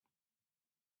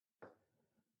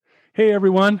Hey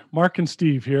everyone, Mark and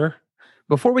Steve here.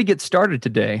 Before we get started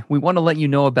today, we want to let you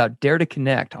know about Dare to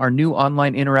Connect, our new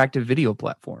online interactive video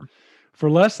platform.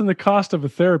 For less than the cost of a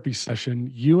therapy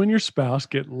session, you and your spouse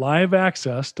get live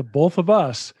access to both of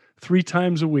us 3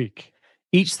 times a week.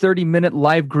 Each 30-minute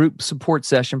live group support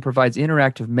session provides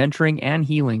interactive mentoring and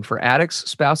healing for addicts,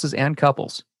 spouses, and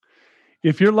couples.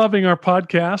 If you're loving our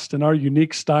podcast and our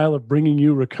unique style of bringing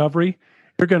you recovery,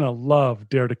 you're going to love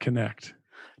Dare to Connect.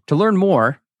 To learn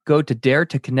more, go to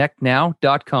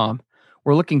daretoconnectnow.com.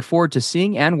 We're looking forward to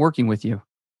seeing and working with you.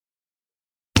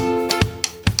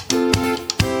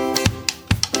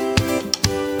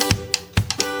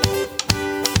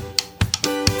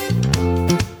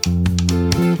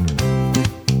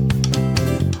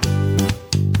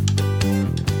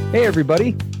 Hey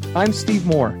everybody, I'm Steve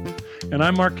Moore. And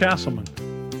I'm Mark Castleman.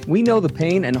 We know the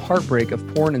pain and heartbreak of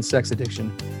porn and sex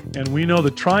addiction. And we know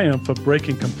the triumph of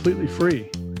breaking completely free.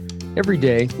 Every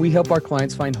day, we help our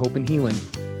clients find hope and healing.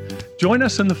 Join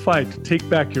us in the fight to take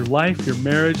back your life, your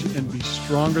marriage, and be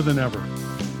stronger than ever.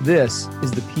 This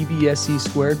is the PBSC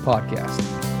Squared podcast.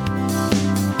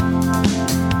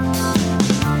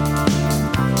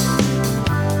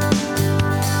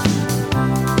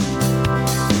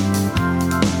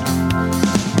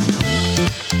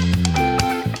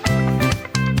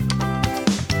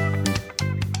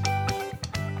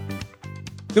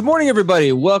 Good morning,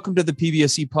 everybody. Welcome to the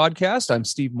PBSC podcast. I'm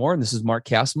Steve Moore, and this is Mark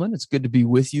Castleman. It's good to be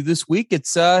with you this week.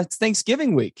 It's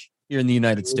Thanksgiving week here in the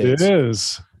United States. It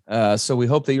is. So we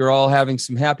hope that you're all having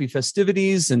some happy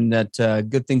festivities and that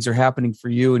good things are happening for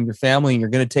you and your family, and you're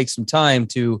going to take some time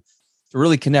to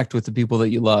really connect with the people that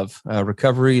you love.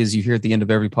 Recovery, as you hear at the end of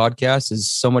every podcast,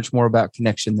 is so much more about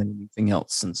connection than anything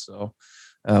else. And so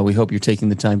we hope you're taking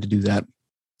the time to do that.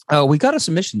 We got a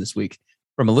submission this week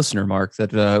from a listener, Mark,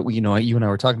 that you and I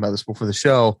were talking about this before the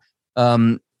show.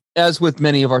 As with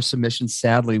many of our submissions,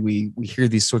 sadly, we hear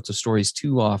these sorts of stories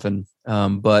too often.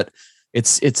 But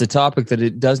it's a topic that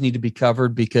it does need to be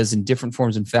covered because in different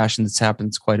forms and fashions, this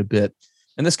happens quite a bit.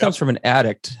 And this comes from an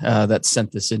addict that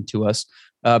sent this in to us.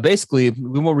 Basically,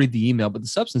 we won't read the email, but the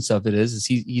substance of it is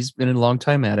he's been a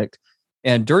long-time addict.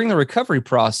 And during the recovery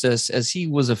process, as he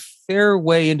was a fair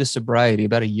way into sobriety,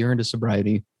 about a year into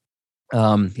sobriety,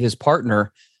 his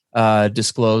partner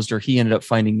disclosed, or he ended up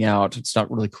finding out, it's not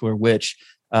really clear which,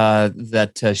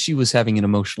 that she was having an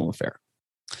emotional affair.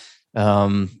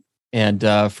 And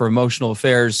for emotional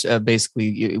affairs,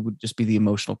 basically, it would just be the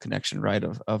emotional connection, right?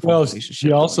 Of well,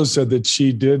 she also said that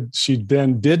she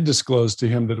then did disclose to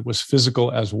him that it was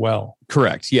physical as well.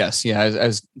 Correct. Yes. Yeah. I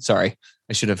was sorry.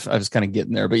 I was kind of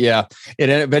getting there, but yeah, it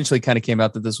eventually kind of came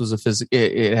out that this was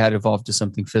it had evolved to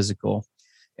something physical.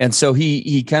 And so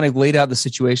he kind of laid out the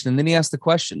situation, and then he asked the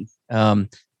question,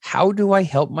 how do I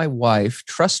help my wife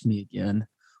trust me again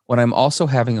when I'm also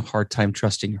having a hard time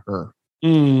trusting her?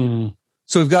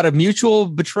 So we've got a mutual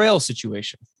betrayal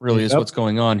situation, really, is what's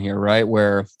going on here, right?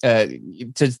 Where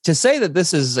to say that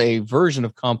this is a version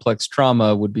of complex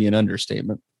trauma would be an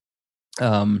understatement.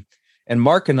 And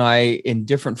Mark and I, in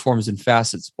different forms and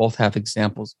facets, both have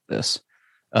examples of this.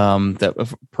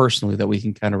 That personally that we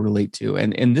can kind of relate to,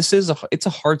 and this is it's a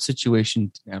hard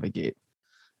situation to navigate.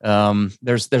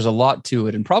 There's a lot to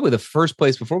it, and probably the first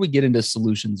place before we get into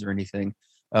solutions or anything,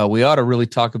 we ought to really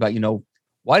talk about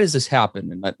why does this happen?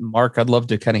 And Mark, I'd love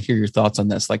to kind of hear your thoughts on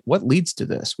this. Like, what leads to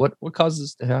this? What causes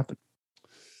this to happen?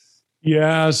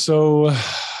 Yeah, so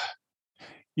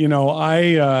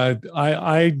I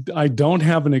don't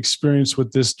have an experience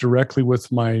with this directly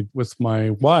with my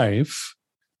wife.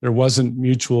 There wasn't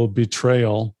mutual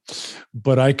betrayal,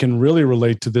 but I can really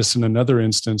relate to this in another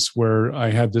instance where I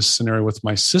had this scenario with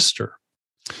my sister.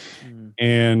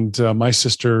 And my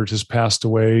sister has passed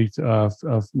away a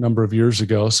number of years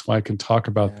ago, so I can talk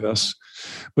about this.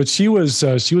 But she was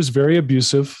very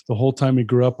abusive the whole time we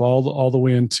grew up, all the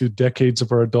way into decades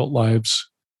of our adult lives.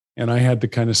 And I had to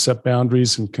kind of set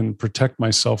boundaries and can protect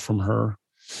myself from her.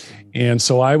 And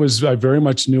so I very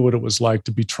much knew what it was like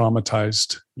to be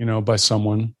traumatized, by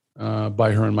someone,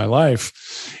 by her in my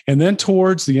life. And then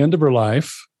towards the end of her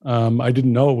life, I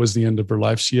didn't know it was the end of her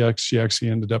life. She actually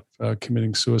ended up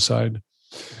committing suicide.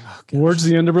 Towards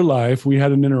the end of her life, we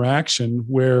had an interaction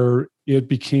where it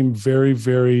became very,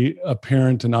 very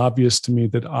apparent and obvious to me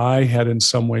that I had in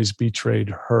some ways betrayed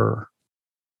her.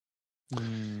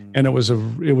 And it was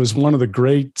one of the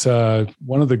great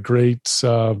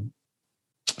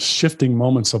shifting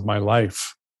moments of my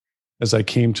life as I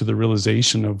came to the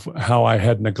realization of how I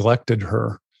had neglected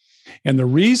her. And the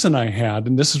reason I had,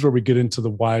 and this is where we get into the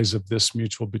whys of this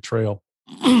mutual betrayal.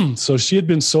 So she had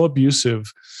been so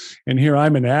abusive, and here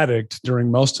I'm an addict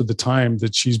during most of the time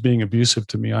that she's being abusive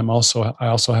to me. I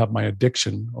also have my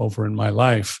addiction over in my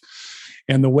life.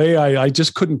 And the way I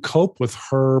just couldn't cope with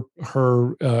her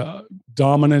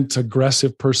dominant,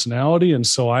 aggressive personality. And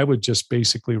so I would just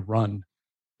basically run,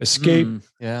 escape,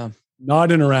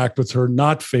 not interact with her,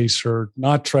 not face her,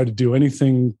 not try to do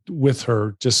anything with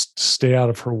her, just stay out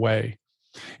of her way.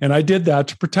 And I did that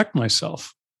to protect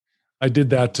myself. I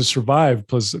did that to survive,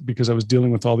 because I was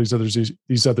dealing with all these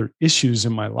other issues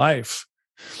in my life.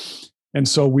 And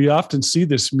so we often see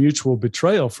this mutual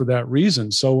betrayal for that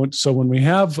reason. So when we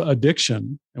have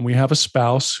addiction and we have a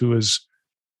spouse who has,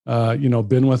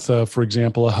 been with, for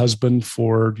example, a husband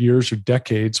for years or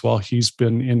decades while he's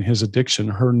been in his addiction,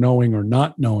 her knowing or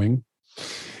not knowing.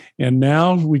 And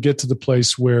now we get to the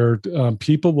place where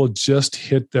people will just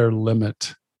hit their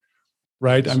limit,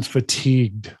 right? I'm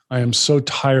fatigued. I am so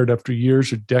tired after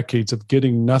years or decades of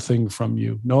getting nothing from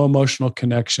you, no emotional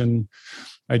connection.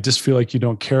 I just feel like you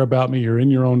don't care about me. You're in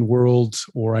your own world,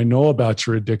 or I know about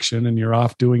your addiction and you're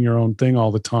off doing your own thing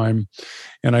all the time.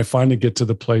 And I finally get to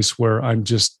the place where I'm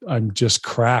just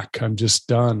crack. I'm just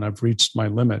done. I've reached my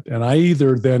limit. And I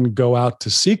either then go out to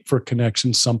seek for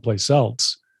connection someplace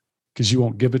else because you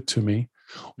won't give it to me.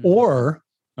 Mm-hmm. Or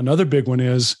another big one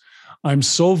is I'm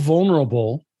so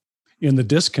vulnerable in the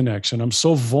disconnection. I'm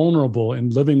so vulnerable in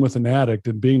living with an addict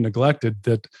and being neglected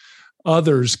that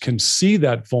others can see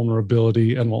that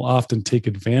vulnerability and will often take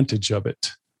advantage of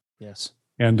it. Yes.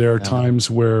 And there are times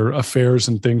where affairs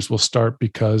and things will start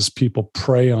because people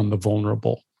prey on the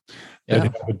vulnerable that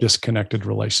have a disconnected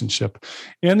relationship.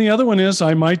 And the other one is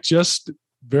I might just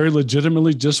very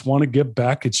legitimately just want to get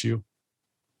back at you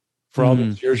for all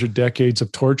these years or decades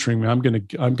of torturing me. I'm going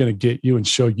to get you and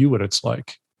show you what it's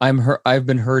like. I've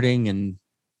been hurting, and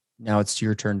now it's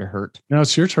your turn to hurt. Now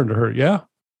it's your turn to hurt. Yeah.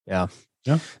 Yeah.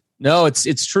 Yeah. No,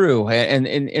 it's true.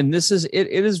 And this is, it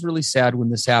is really sad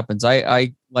when this happens.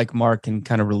 I like Mark can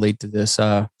kind of relate to this,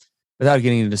 without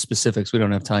getting into specifics. We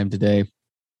don't have time today,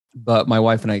 but my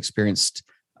wife and I experienced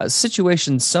a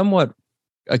situation somewhat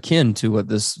akin to what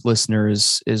this listener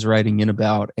is writing in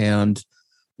about. And,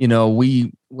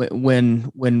 when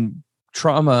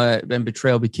trauma and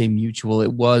betrayal became mutual,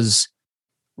 it was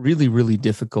really, really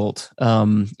difficult,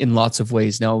 in lots of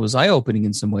ways. Now, it was eye-opening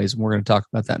in some ways, and we're going to talk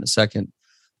about that in a second.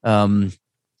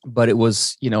 But it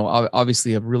was,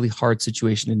 obviously a really hard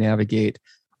situation to navigate.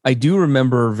 I do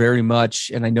remember very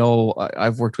much, and I know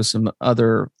I've worked with some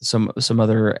other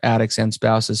addicts and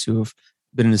spouses who have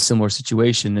been in a similar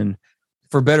situation. And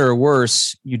for better or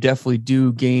worse, you definitely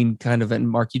do gain kind of, and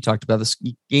Mark, you talked about this,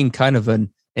 you gain kind of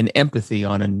an empathy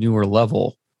on a newer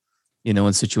level,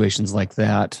 in situations like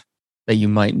that you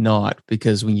might not,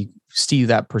 because when you see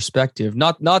that perspective,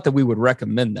 not that we would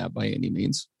recommend that by any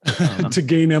means. To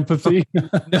gain empathy.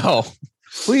 No,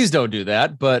 please don't do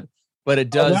that. But it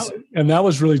does. And that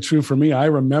was really true for me. I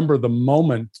remember the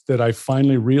moment that I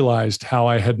finally realized how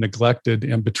I had neglected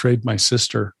and betrayed my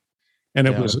sister. And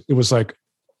it was like,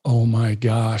 oh my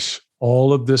gosh,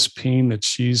 all of this pain that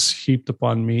she's heaped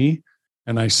upon me.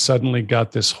 And I suddenly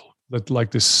got this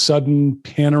sudden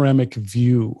panoramic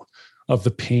view of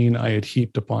the pain I had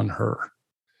heaped upon her.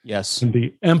 Yes. And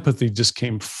the empathy just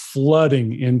came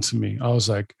flooding into me. I was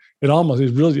like,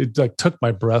 it took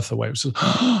my breath away. It was just,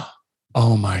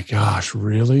 oh my gosh,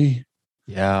 really?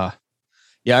 Yeah.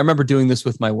 Yeah. I remember doing this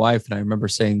with my wife, and I remember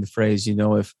saying the phrase,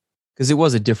 because it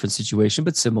was a different situation,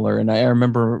 but similar. And I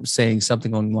remember saying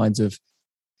something along the lines of,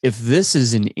 if this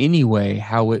is in any way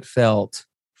how it felt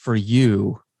for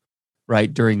you,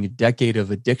 right, during a decade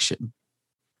of addiction,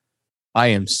 I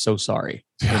am so sorry,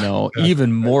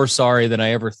 even more sorry than I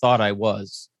ever thought I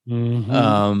was.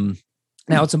 Mm-hmm.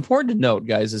 Now it's important to note,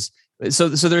 guys, so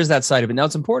there's that side of it. Now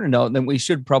it's important to note, and then we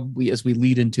should probably, as we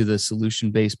lead into the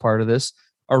solution-based part of this,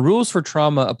 our rules for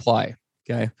trauma apply.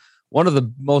 Okay. One of the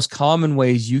most common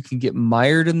ways you can get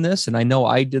mired in this, and I know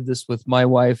I did this with my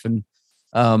wife, and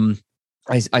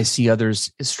I see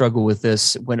others struggle with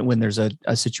this when there's a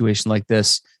situation like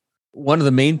this. One of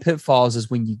the main pitfalls is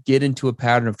when you get into a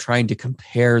pattern of trying to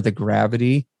compare the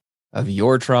gravity of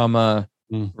your trauma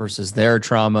versus their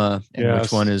trauma, and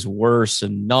which one is worse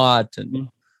and not, and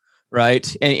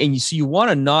right. And you want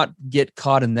to not get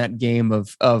caught in that game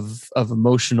of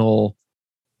emotional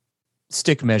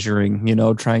stick measuring,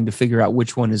 trying to figure out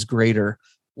which one is greater.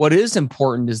 What is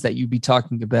important is that you be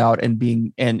talking about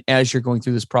and as you're going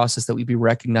through this process, that we be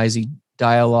recognizing,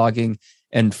 dialoguing,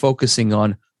 and focusing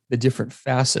on the different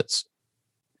facets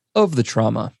of the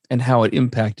trauma and how it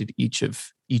impacted each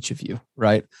of you,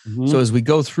 right? Mm-hmm. So as we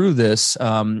go through this,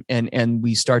 and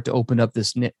we start to open up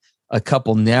a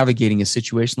couple navigating a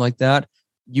situation like that,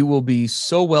 you will be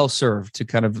so well served to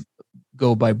kind of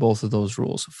go by both of those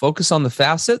rules. Focus on the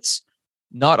facets,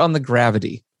 not on the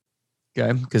gravity.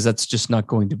 Okay. Because that's just not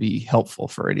going to be helpful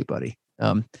for anybody.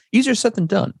 Easier said than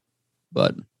done,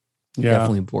 but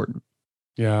definitely important.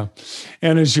 Yeah.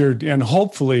 And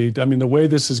hopefully, I mean, the way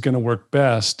this is going to work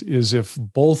best is if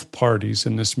both parties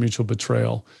in this mutual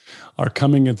betrayal are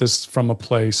coming at this from a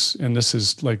place, and this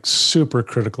is like super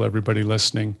critical, everybody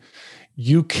listening,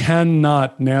 you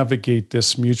cannot navigate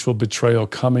this mutual betrayal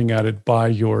coming at it by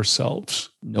yourselves.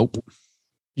 Nope.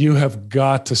 You have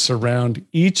got to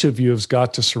each of you has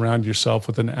got to surround yourself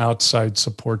with an outside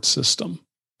support system.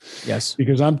 Yes.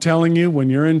 Because I'm telling you, when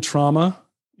you're in trauma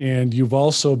and you've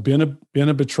also been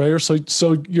a betrayer, so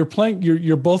you're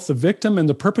both the victim and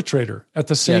the perpetrator at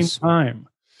the same time.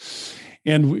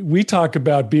 And we talk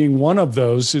about being one of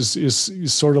those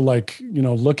is sort of like,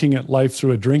 looking at life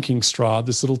through a drinking straw,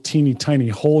 this little teeny tiny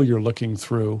hole you're looking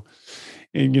through.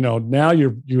 And, now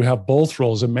you have both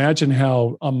roles. Imagine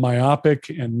how myopic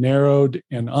and narrowed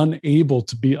and unable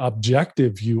to be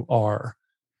objective you are.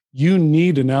 You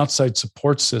need an outside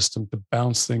support system to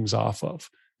bounce things off of,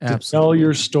 to tell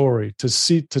your story,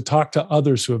 to talk to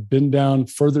others who have been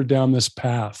further down this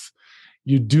path.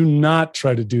 You do not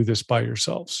try to do this by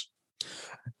yourselves.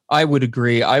 I would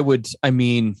agree. I will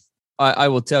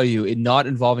tell you, in not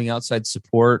involving outside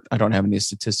support, I don't have any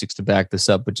statistics to back this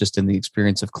up, but just in the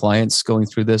experience of clients going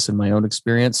through this and my own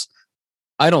experience,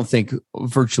 I don't think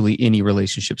virtually any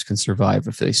relationships can survive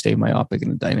if they stay myopic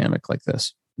in a dynamic like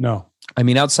this. No. I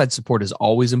mean, outside support is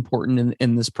always important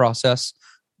in this process,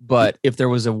 but if there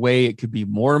was a way it could be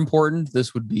more important,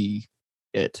 this would be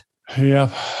it. Yeah.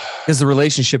 Because the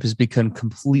relationship has become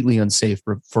completely unsafe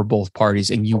for both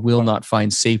parties, and you will not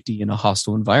find safety in a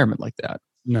hostile environment like that.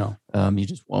 No. You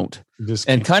just won't.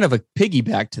 And kind of a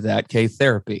piggyback to that,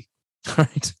 therapy,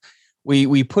 right?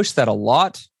 We push that a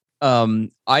lot.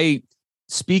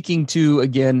 Speaking to,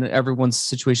 again, everyone's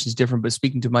situation is different, but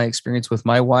speaking to my experience with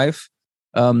my wife,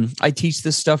 I teach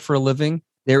this stuff for a living.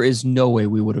 There is no way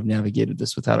we would have navigated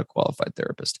this without a qualified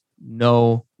therapist.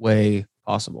 No way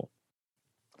possible.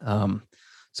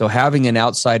 So having an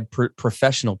outside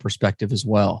professional perspective as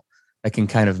well, that can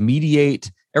kind of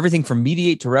mediate everything from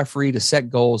mediate to referee to set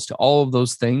goals to all of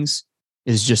those things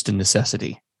is just a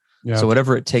necessity. Yeah. So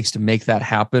whatever it takes to make that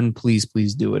happen, please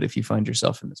do it if you find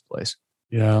yourself in this place.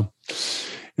 Yeah.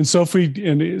 So what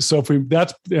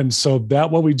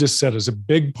we just said is a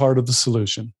big part of the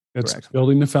solution. It's Correct.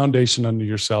 Building the foundation under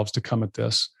yourselves to come at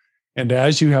this. And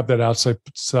as you have that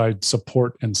outside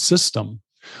support and system,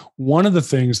 one of the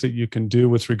things that you can do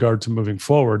with regard to moving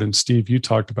forward, and Steve, you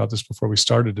talked about this before we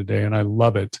started today, and I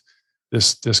love it,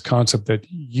 this concept that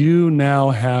you now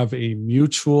have a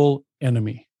mutual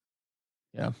enemy.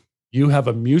 Yeah. You have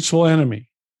a mutual enemy,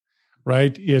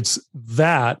 right? It's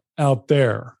that out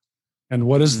there. And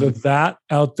what is that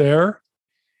out there?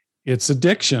 It's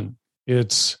addiction.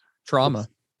 It's trauma.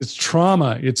 It's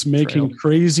trauma. It's making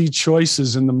crazy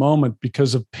choices in the moment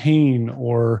because of pain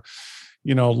or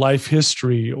life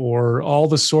history or all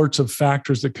the sorts of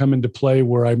factors that come into play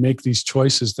where I make these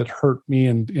choices that hurt me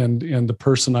and the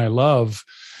person I love.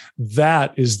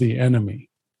 That is the enemy.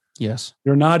 Yes.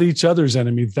 You're not each other's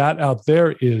enemy. That out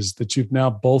there is that you've now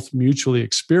both mutually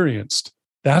experienced.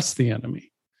 That's the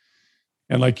enemy.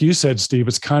 And like you said, Steve,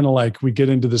 it's kind of like we get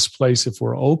into this place, if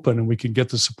we're open and we can get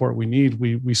the support we need,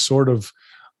 we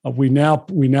now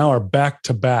are back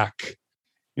to back.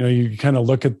 You kind of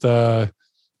look at the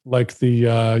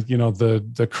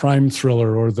crime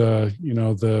thriller or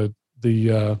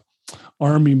the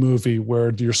army movie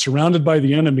where you're surrounded by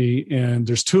the enemy and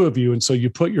there's two of you. And so you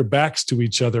put your backs to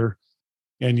each other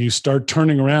and you start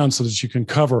turning around so that you can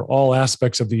cover all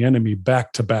aspects of the enemy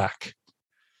back to back.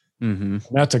 Mm-hmm.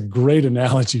 That's a great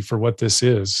analogy for what this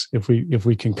is. If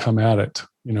we can come at it,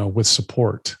 with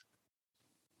support.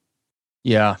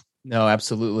 Yeah, no,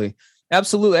 absolutely.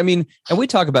 Absolutely. I mean, and we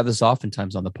talk about this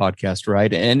oftentimes on the podcast,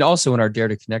 right? And also in our Dare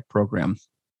to Connect program,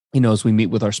 as we meet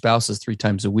with our spouses 3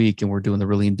 times a week and we're doing the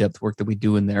really in-depth work that we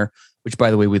do in there, which by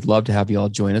the way, we'd love to have you all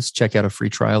join us. Check out a free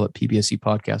trial at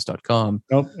pbsepodcast.com.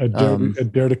 Nope,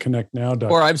 at Dare to Connect now.com.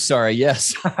 Or I'm sorry,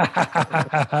 yes.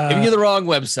 Giving you the wrong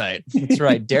website. That's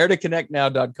right. Dare to Connect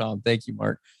now.com. Thank you,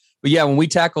 Mark. But yeah, when we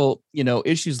tackle,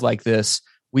 issues like this,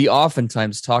 we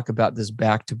oftentimes talk about this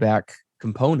back-to-back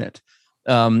component.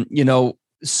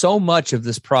 So much of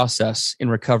this process in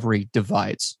recovery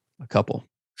divides a couple.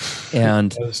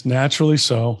 And it's naturally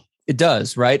so. It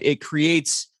does, right? It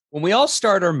creates, when we all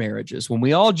start our marriages, when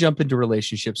we all jump into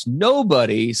relationships,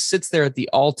 nobody sits there at the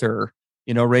altar,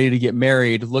 ready to get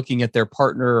married, looking at their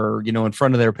partner or, in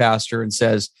front of their pastor and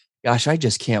says, gosh, I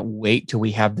just can't wait till we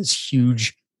have this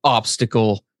huge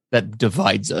obstacle that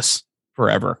divides us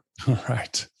forever.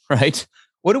 Right. Right.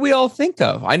 What do we all think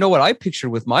of? I know what I pictured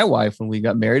with my wife when we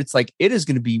got married. It's like, it is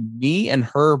going to be me and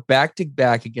her back to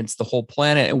back against the whole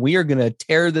planet. And we are going to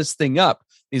tear this thing up.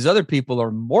 These other people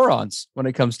are morons when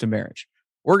it comes to marriage.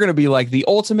 We're going to be like the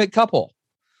ultimate couple.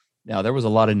 Now, there was a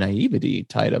lot of naivety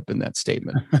tied up in that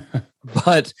statement,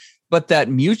 but that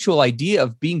mutual idea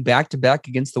of being back to back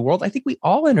against the world, I think we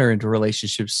all enter into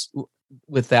relationships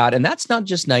with that. And that's not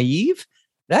just naive.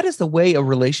 That is the way a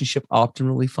relationship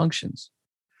optimally functions,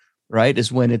 right?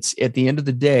 Is when it's at the end of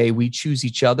the day, we choose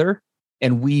each other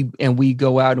and we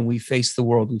go out and we face the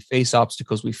world. We face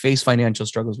obstacles. We face financial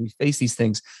struggles. We face these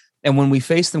things. And when we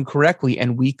face them correctly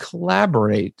and we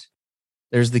collaborate,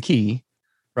 there's the key,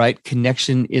 right?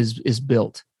 Connection is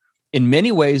built. In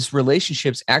many ways,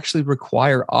 relationships actually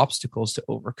require obstacles to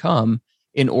overcome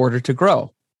in order to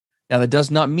grow. Now, that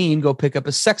does not mean go pick up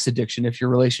a sex addiction if your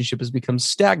relationship has become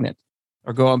stagnant,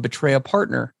 or go out and betray a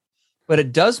partner. But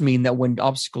it does mean that when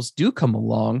obstacles do come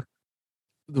along,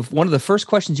 one of the first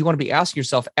questions you want to be asking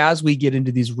yourself as we get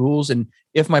into these rules, and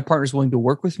if my partner is willing to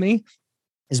work with me,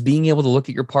 is being able to look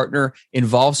at your partner,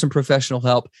 involve some professional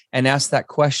help, and ask that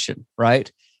question,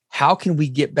 right? How can we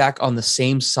get back on the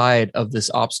same side of this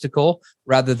obstacle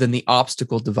rather than the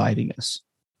obstacle dividing us?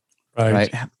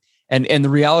 Right. And the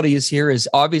reality is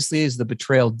obviously, is the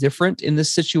betrayal different in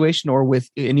this situation or with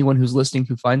anyone who's listening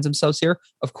who finds themselves here?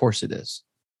 Of course it is.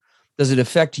 Does it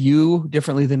affect you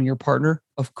differently than your partner?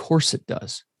 Of course it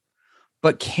does.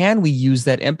 But can we use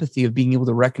that empathy of being able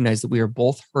to recognize that we are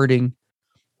both hurting,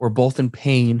 we're both in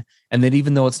pain, and that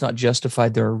even though it's not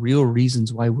justified, there are real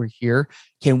reasons why we're here?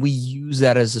 Can we use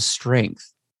that as a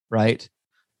strength, right?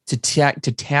 To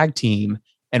tag team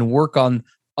and work on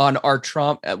our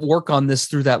trauma, work on this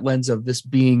through that lens of this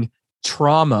being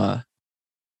trauma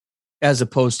as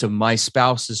opposed to my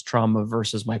spouse's trauma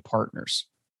versus my partner's.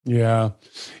 Yeah.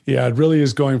 It really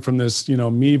is going from this,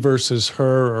 me versus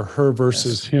her or her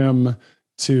versus him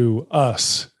to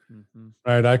us,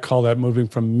 right? I call that moving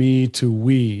from me to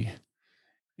we.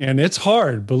 And it's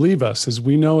hard, believe us, as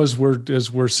we know, as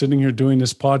we're sitting here doing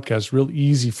this podcast, real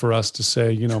easy for us to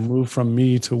say, move from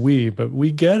me to we, but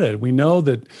we get it. We know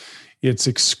that it's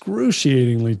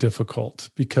excruciatingly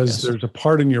difficult because there's a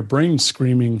part in your brain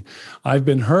screaming, I've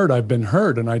been hurt,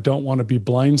 and I don't want to be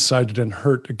blindsided and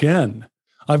hurt again.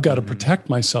 I've got to protect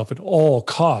myself at all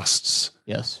costs.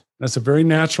 Yes. That's a very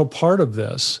natural part of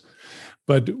this.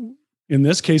 But in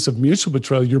this case of mutual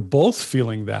betrayal, you're both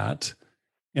feeling that.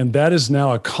 And that is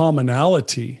now a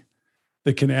commonality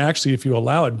that can actually, if you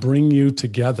allow it, bring you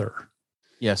together.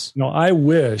 Yes. I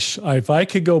wish if I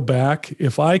could go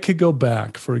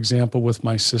back, for example, with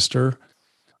my sister,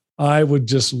 I would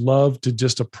just love to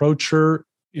just approach her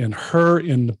in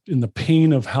the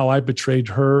pain of how I betrayed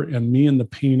her, and me in the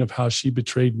pain of how she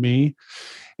betrayed me,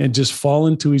 and just fall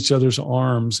into each other's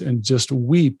arms and just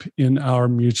weep in our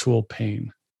mutual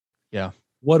pain. Yeah.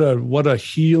 What a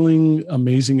healing,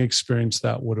 amazing experience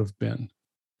that would have been.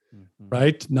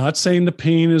 Right? Not saying the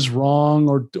pain is wrong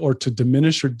or to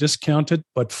diminish or discount it,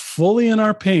 but fully in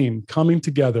our pain, coming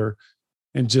together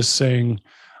and just saying,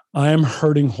 I am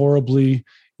hurting horribly.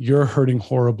 You're hurting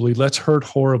horribly. Let's hurt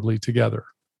horribly together.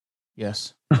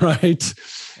 Yes. Right?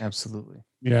 Absolutely.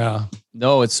 Yeah.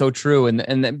 No, it's so true. And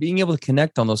then being able to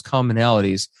connect on those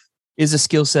commonalities is a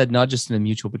skill set, not just in a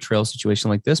mutual betrayal situation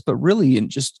like this, but really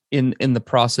in the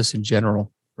process in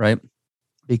general, right?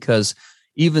 Because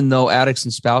even though addicts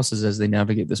and spouses, as they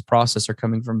navigate this process, are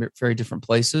coming from very different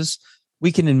places, we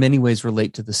can in many ways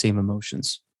relate to the same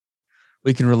emotions.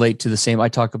 We can relate to the same, I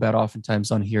talk about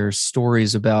oftentimes on here,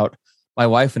 stories about my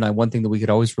wife and I. One thing that we could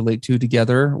always relate to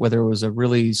together, whether it was a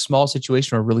really small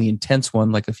situation or a really intense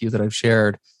one, like a few that I've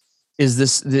shared, is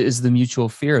the mutual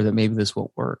fear that maybe this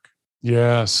won't work.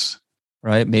 Yes.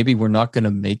 Right? Maybe we're not going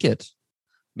to make it.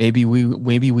 Maybe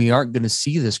we aren't going to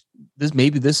see this.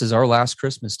 Maybe this is our last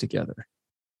Christmas together.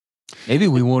 Maybe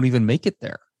we won't even make it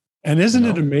there. And isn't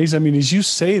it amazing? I mean, as you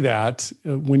say that,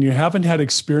 when you haven't had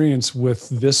experience with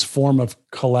this form of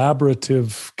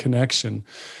collaborative connection,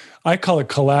 I call it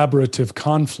collaborative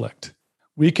conflict.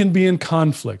 We can be in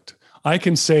conflict. I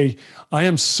can say, I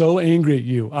am so angry at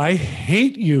you. I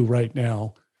hate you right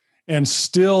now, and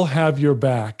still have your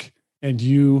back and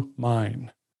you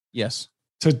mine. Yes.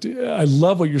 I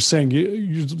love what you're saying.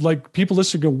 You like, people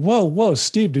listening go, whoa,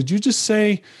 Steve, did you just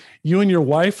say you and your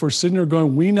wife were sitting there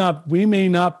going, we may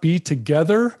not be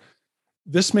together.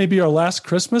 This may be our last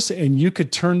Christmas, and you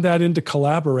could turn that into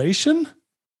collaboration?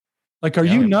 Like, are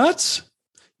you nuts?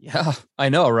 Yeah, I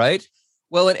know, right?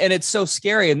 Well, and it's so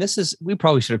scary. And we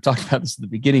probably should have talked about this at the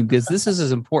beginning, because this is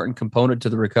an important component to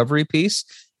the recovery piece,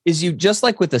 is you, just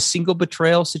like with a single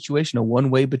betrayal situation, a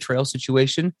one-way betrayal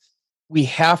situation, we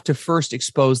have to first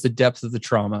expose the depth of the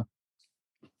trauma.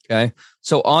 Okay.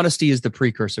 So honesty is the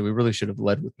precursor. We really should have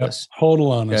led with this.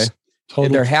 Total honesty. Okay?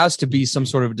 Total. There has to be some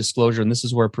sort of disclosure, and this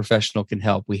is where a professional can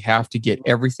help. We have to get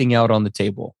everything out on the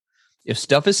table. If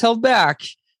stuff is held back,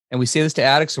 and we say this to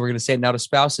addicts, so we're going to say it now to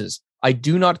spouses, I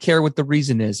do not care what the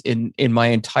reason is. In my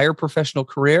entire professional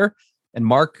career, and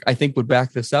Mark, I think, would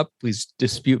back this up. Please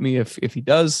dispute me if he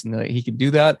does, and he can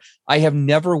do that. I have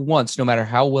never once, no matter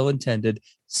how well intended,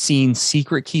 seen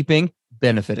secret keeping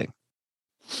benefiting.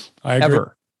 I agree.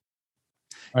 Ever.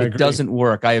 It doesn't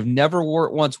work. I have never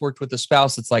once worked with a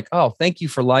spouse that's like, oh, thank you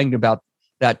for lying about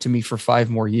that to me for 5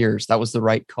 more years. That was the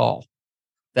right call.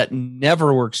 That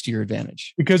never works to your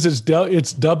advantage. Because it's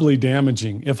doubly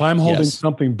damaging. If I'm holding Yes.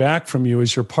 something back from you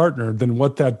as your partner, then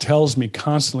what that tells me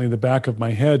constantly in the back of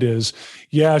my head is,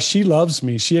 yeah, she loves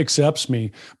me, she accepts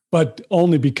me, but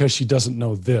only because she doesn't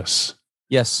know this.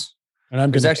 Yes. And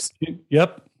I'm going There's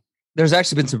to, There's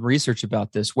actually been some research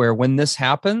about this, where when this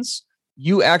happens,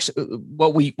 you actually,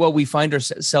 what we find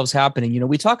ourselves happening,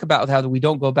 we talk about how we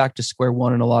don't go back to square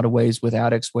one in a lot of ways with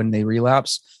addicts when they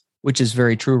relapse, which is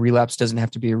very true. Relapse doesn't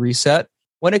have to be a reset.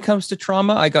 When it comes to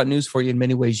trauma, I got news for you. In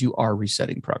many ways, you are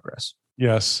resetting progress.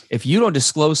 Yes. If you don't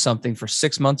disclose something for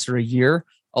 6 months or a year,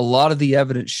 a lot of the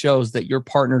evidence shows that your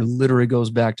partner literally goes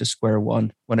back to square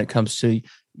one when it comes to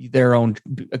their own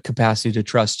capacity to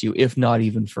trust you, if not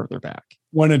even further back.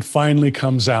 When it finally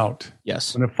comes out.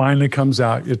 Yes. When it finally comes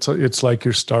out, it's like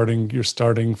you're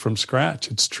starting from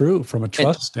scratch. It's true from a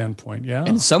trust standpoint. Yeah. And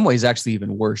in some ways, actually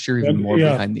even worse. You're even more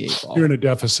behind the 8 ball. You're in a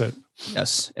deficit.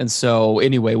 Yes. And so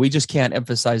anyway, we just can't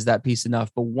emphasize that piece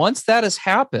enough. But once that has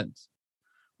happened,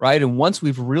 right, and once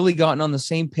we've really gotten on the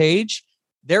same page,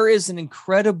 there is an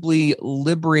incredibly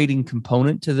liberating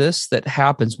component to this that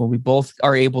happens when we both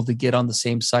are able to get on the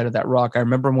same side of that rock. I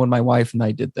remember when my wife and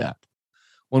I did that.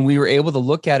 When we were able to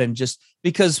look at it, and just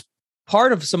because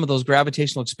part of some of those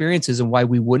gravitational experiences and why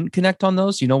we wouldn't connect on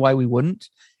those, why we wouldn't,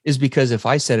 is because if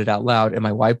I said it out loud and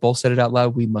my wife both said it out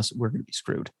loud, we're going to be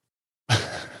screwed.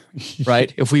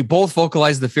 Right? If we both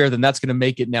vocalize the fear, then that's going to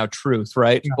make it now truth,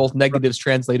 right? Yeah. Both negatives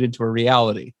translate into a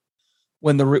reality.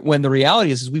 When the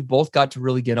reality is we've both got to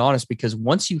really get honest, because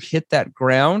once you hit that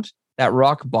ground, that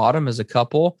rock bottom as a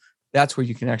couple, that's where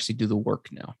you can actually do the work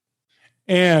now.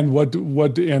 And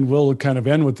and we'll kind of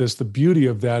end with this. The beauty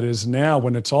of that is now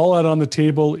when it's all out on the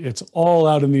table, it's all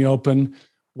out in the open.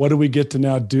 What do we get to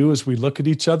now do as we look at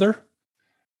each other?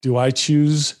 Do I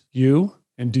choose you?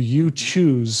 And do you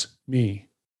choose me?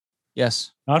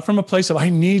 Yes. Not from a place of, I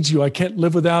need you. I can't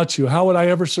live without you. How would I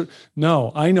ever?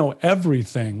 No, I know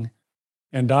everything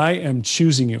and I am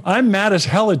choosing you. I'm mad as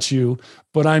hell at you,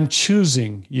 but I'm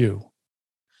choosing you.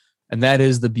 And that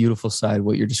is the beautiful side,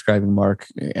 what you're describing, Mark.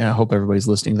 And I hope everybody's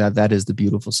listening to that. That is the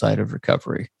beautiful side of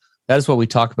recovery. That is what we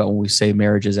talk about when we say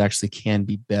marriages actually can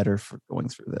be better for going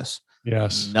through this.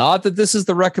 Yes. Not that this is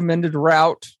the recommended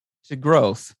route to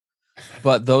growth,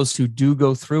 but those who do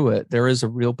go through it, there is a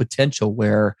real potential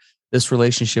where this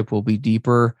relationship will be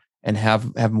deeper and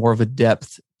have more of a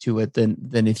depth to it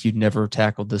than if you'd never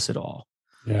tackled this at all.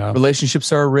 Yeah.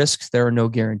 Relationships are a risk. There are no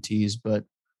guarantees, but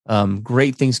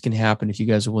great things can happen if you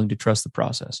guys are willing to trust the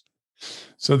process.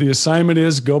 So the assignment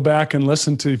is go back and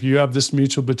listen to, if you have this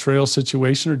mutual betrayal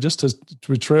situation or just a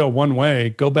betrayal one way,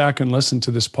 go back and listen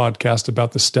to this podcast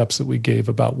about the steps that we gave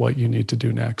about what you need to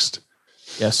do next.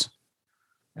 Yes,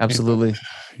 absolutely.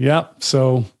 Yeah.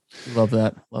 So love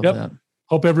that. Love that.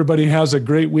 Hope everybody has a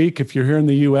great week. If you're here in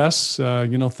the US,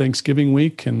 Thanksgiving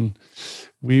week, and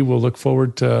we will look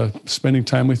forward to spending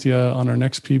time with you on our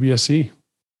next PBSE.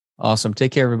 Awesome.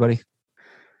 Take care, everybody.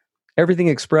 Everything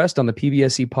expressed on the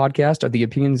PBSE podcast are the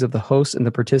opinions of the hosts and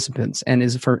the participants and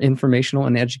is for informational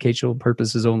and educational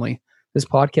purposes only. This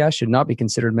podcast should not be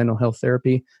considered mental health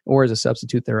therapy or as a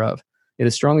substitute thereof. It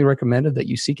is strongly recommended that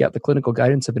you seek out the clinical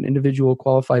guidance of an individual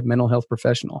qualified mental health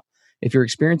professional. If you're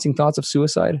experiencing thoughts of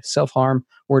suicide, self-harm,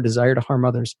 or a desire to harm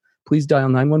others, please dial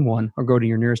 911 or go to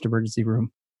your nearest emergency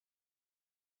room.